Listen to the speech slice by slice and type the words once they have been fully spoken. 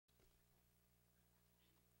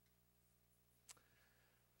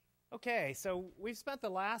Okay, so we've spent the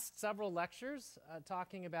last several lectures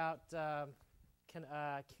talking about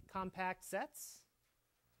compact sets.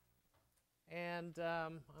 And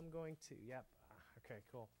I'm going to, okay,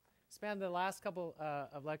 cool. Spend the last couple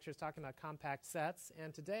of lectures talking about compact sets.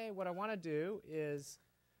 And today what I want to do is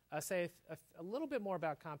say a little bit more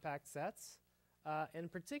about compact sets. In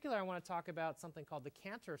particular, I want to talk about something called the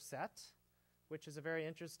Cantor set, which is a very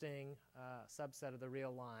interesting subset of the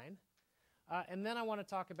real line. And then I want to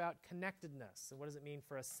talk about connectedness. And what does it mean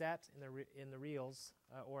for a set in the reals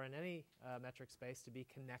or in any metric space to be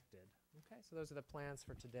connected? Okay, so those are the plans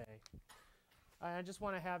for today. I just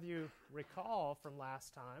want to have you recall from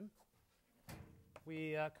last time,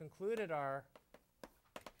 we concluded our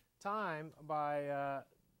time by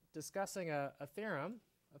discussing a theorem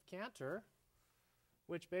of Cantor,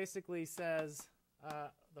 which basically says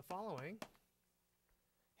the following.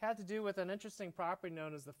 Had to do with an interesting property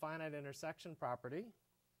known as the finite intersection property.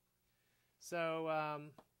 So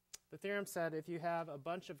the theorem said if you have a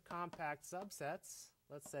bunch of compact subsets,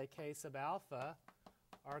 let's say K sub alpha,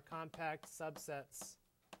 are compact subsets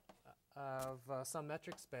of some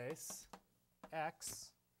metric space, X,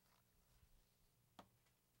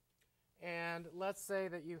 and let's say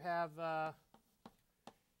that you have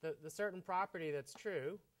the certain property that's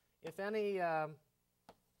true. If any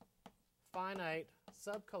finite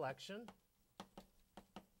subcollection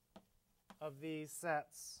of these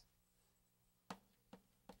sets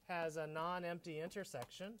has a non-empty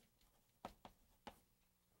intersection,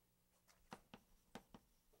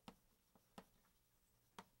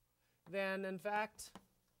 then in fact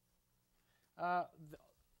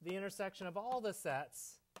the intersection of all the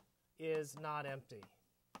sets is not empty.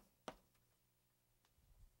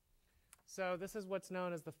 So this is what's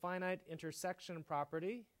known as the finite intersection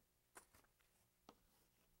property.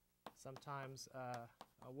 Sometimes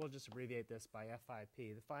we'll just abbreviate this by FIP,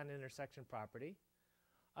 the finite intersection property.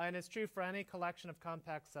 And it's true for any collection of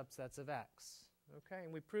compact subsets of X. Okay,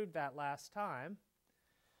 and we proved that last time.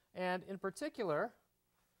 And in particular,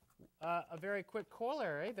 a very quick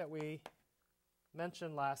corollary that we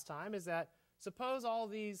mentioned last time is that suppose all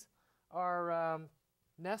these are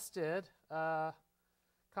nested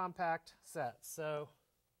compact sets. So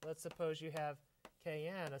let's suppose you have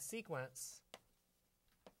Kn, a sequence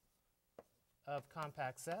of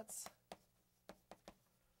compact sets.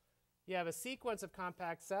 You have a sequence of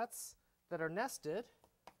compact sets that are nested.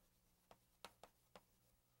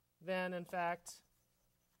 Then, in fact,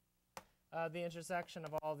 the intersection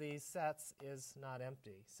of all these sets is not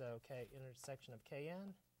empty. So intersection of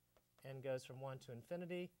Kn, n goes from 1 to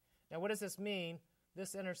infinity. Now, what does this mean?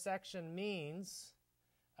 This intersection means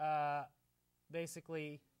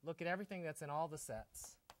basically look at everything that's in all the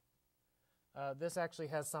sets. This actually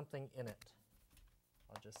has something in it.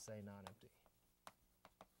 I'll just say non-empty.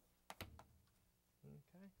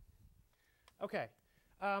 Okay.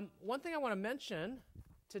 One thing I want to mention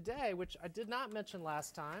today, which I did not mention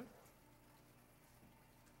last time,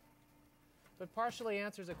 but partially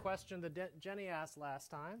answers a question that Jenny asked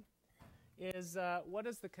last time, is what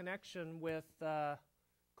is the connection with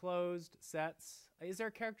closed sets? Is there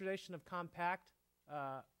a characterization of compact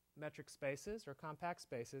metric spaces or compact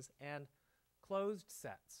spaces and closed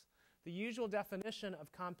sets? The usual definition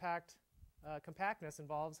of compactness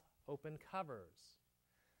involves open covers.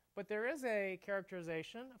 But there is a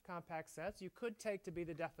characterization of compact sets you could take to be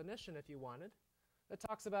the definition if you wanted that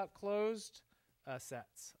talks about closed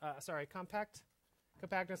sets.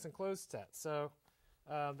 Compactness and closed sets. So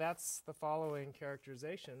that's the following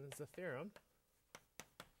characterization. It's a theorem.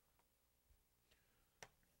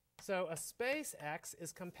 So a space X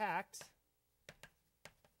is compact.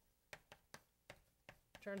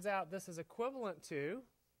 Turns out this is equivalent to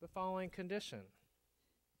the following condition.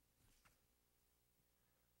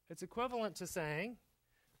 It's equivalent to saying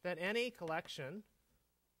that any collection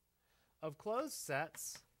of closed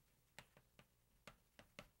sets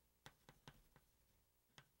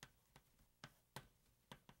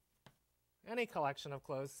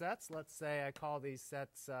let's say I call these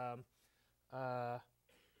sets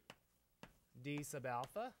D sub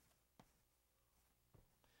alpha,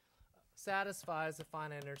 satisfies the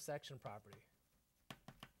finite intersection property.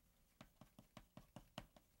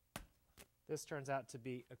 This turns out to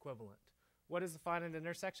be equivalent. What is the finite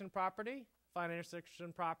intersection property? Finite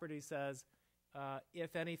intersection property says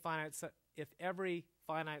if every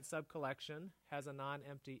finite subcollection has a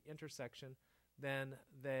non-empty intersection, then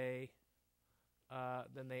they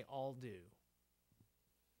all do.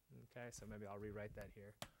 Okay, so maybe I'll rewrite that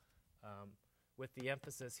here with the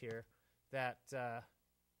emphasis here that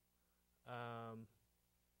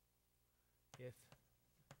if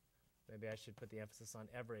maybe I should put the emphasis on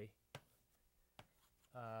every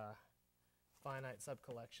finite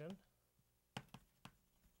subcollection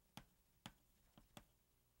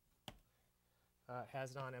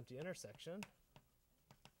has non-empty intersection.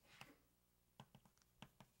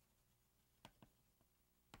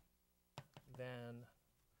 Then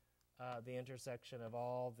the intersection of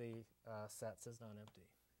all the sets is non-empty.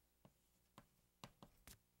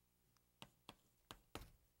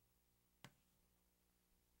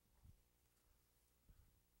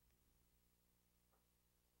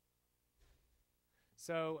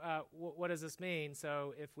 So what does this mean?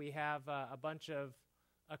 So if we have a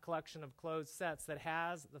collection of closed sets that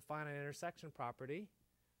has the finite intersection property,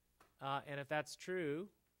 and if that's true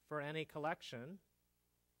for any collection,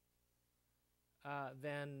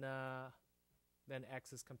 then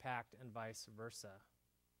X is compact and vice versa.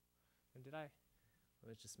 And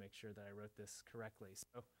let's just make sure that I wrote this correctly.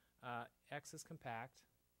 So X is compact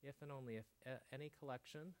if and only if any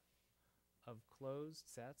collection of closed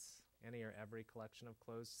sets, any or every collection of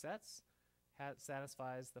closed sets,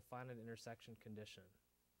 satisfies the finite intersection condition.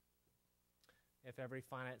 If every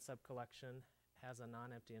finite subcollection has a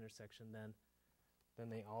non-empty intersection, then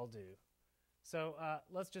they all do. So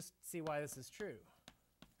let's just see why this is true.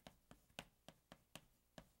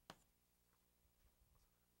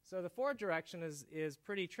 So the forward direction is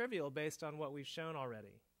pretty trivial based on what we've shown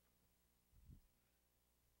already.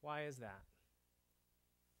 Why is that?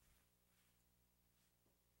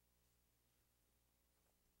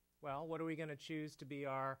 Well, what are we going to choose to be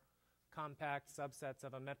our compact subsets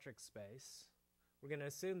of a metric space? We're going to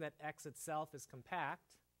assume that X itself is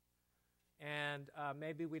compact, and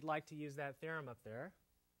maybe we'd like to use that theorem up there.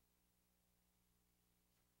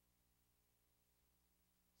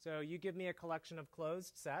 So you give me a collection of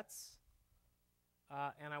closed sets,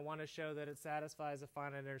 and I want to show that it satisfies a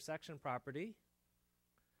finite intersection property.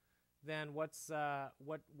 Then what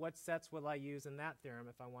sets will I use in that theorem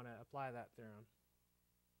if I want to apply that theorem?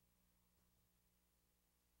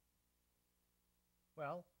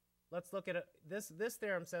 Well, let's look at this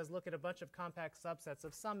theorem says look at a bunch of compact subsets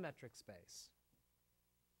of some metric space.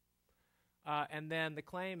 And then the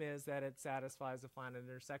claim is that it satisfies the finite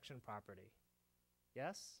intersection property.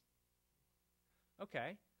 Yes?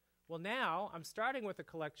 Okay. Well, now I'm starting with a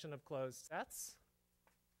collection of closed sets.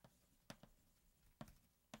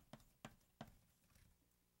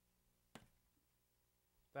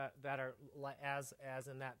 That are as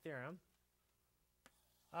in that theorem.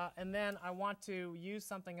 And then I want to use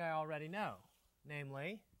something I already know,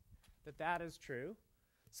 namely that is true.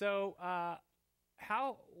 So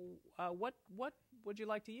what would you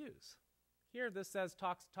like to use? Here this says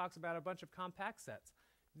talks about a bunch of compact sets.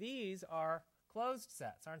 These are closed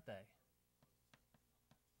sets, aren't they?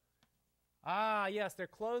 Ah, yes, they're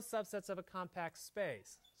closed subsets of a compact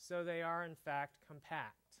space. So they are, in fact,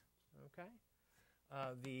 compact. Okay?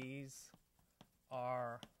 These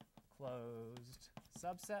are closed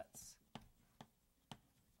subsets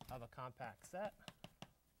of a compact set,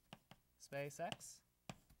 space X.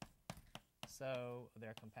 So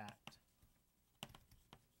they're compact.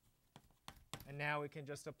 And now we can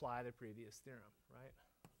just apply the previous theorem, right?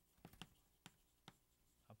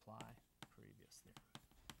 Apply previous theorem.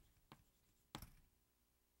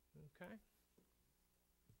 Okay.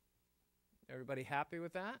 Everybody happy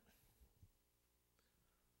with that?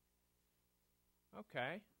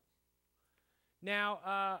 Okay.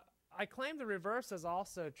 Now, I claim the reverse is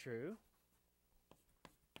also true.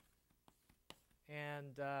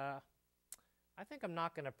 And I think I'm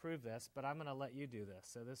not going to prove this, but I'm going to let you do this.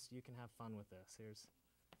 So you can have fun with this. This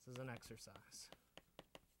is an exercise.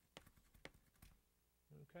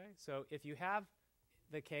 Okay, so if you have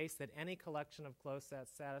the case that any collection of closed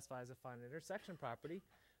sets satisfies a finite intersection property,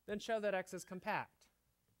 then show that X is compact.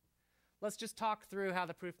 Let's just talk through how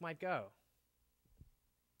the proof might go.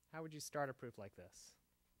 How would you start a proof like this?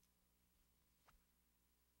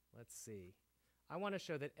 Let's see. I want to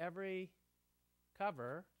show that every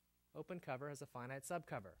cover, open cover, has a finite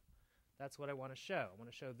subcover. That's what I want to show. I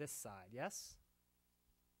want to show this side, yes?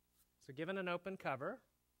 So given an open cover,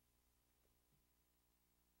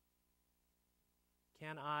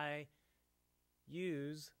 can I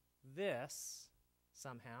use this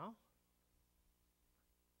somehow?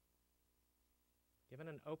 Given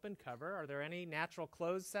an open cover, are there any natural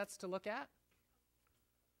closed sets to look at?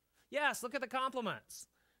 Yes, look at the complements.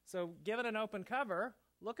 So given an open cover,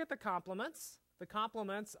 look at the complements. The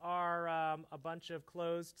complements are a bunch of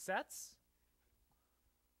closed sets.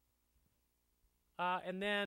 And then